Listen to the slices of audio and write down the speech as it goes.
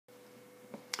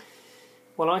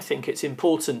Well, I think it's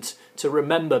important to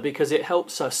remember because it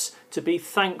helps us to be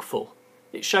thankful.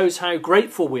 It shows how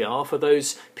grateful we are for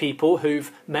those people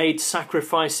who've made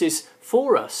sacrifices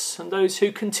for us and those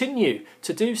who continue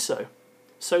to do so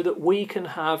that we can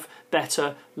have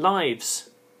better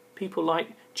lives. People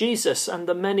like Jesus and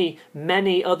the many,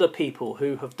 many other people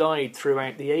who have died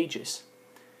throughout the ages.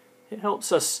 It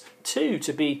helps us too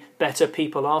to be better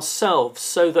people ourselves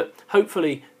so that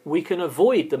hopefully we can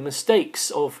avoid the mistakes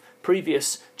of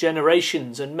previous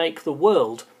generations and make the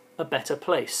world a better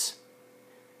place.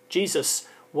 Jesus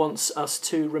wants us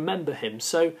to remember him,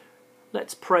 so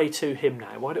let's pray to him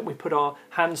now. Why don't we put our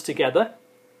hands together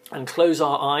and close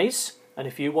our eyes? And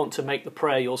if you want to make the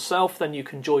prayer yourself, then you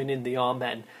can join in the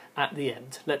Amen at the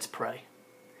end. Let's pray.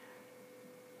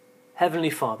 Heavenly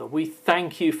Father, we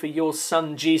thank you for your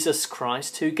Son Jesus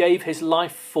Christ, who gave his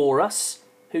life for us,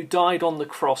 who died on the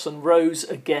cross and rose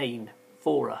again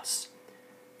for us.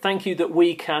 Thank you that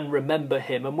we can remember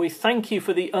him, and we thank you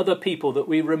for the other people that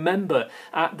we remember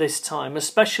at this time,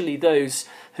 especially those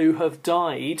who have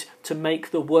died to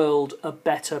make the world a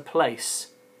better place.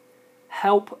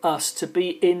 Help us to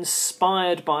be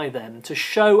inspired by them, to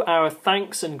show our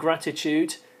thanks and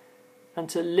gratitude, and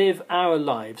to live our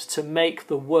lives to make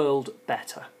the world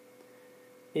better.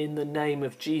 In the name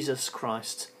of Jesus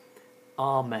Christ,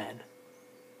 Amen.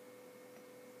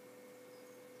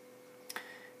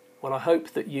 Well, I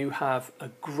hope that you have a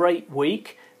great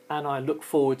week, and I look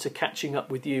forward to catching up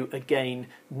with you again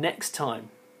next time.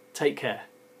 Take care.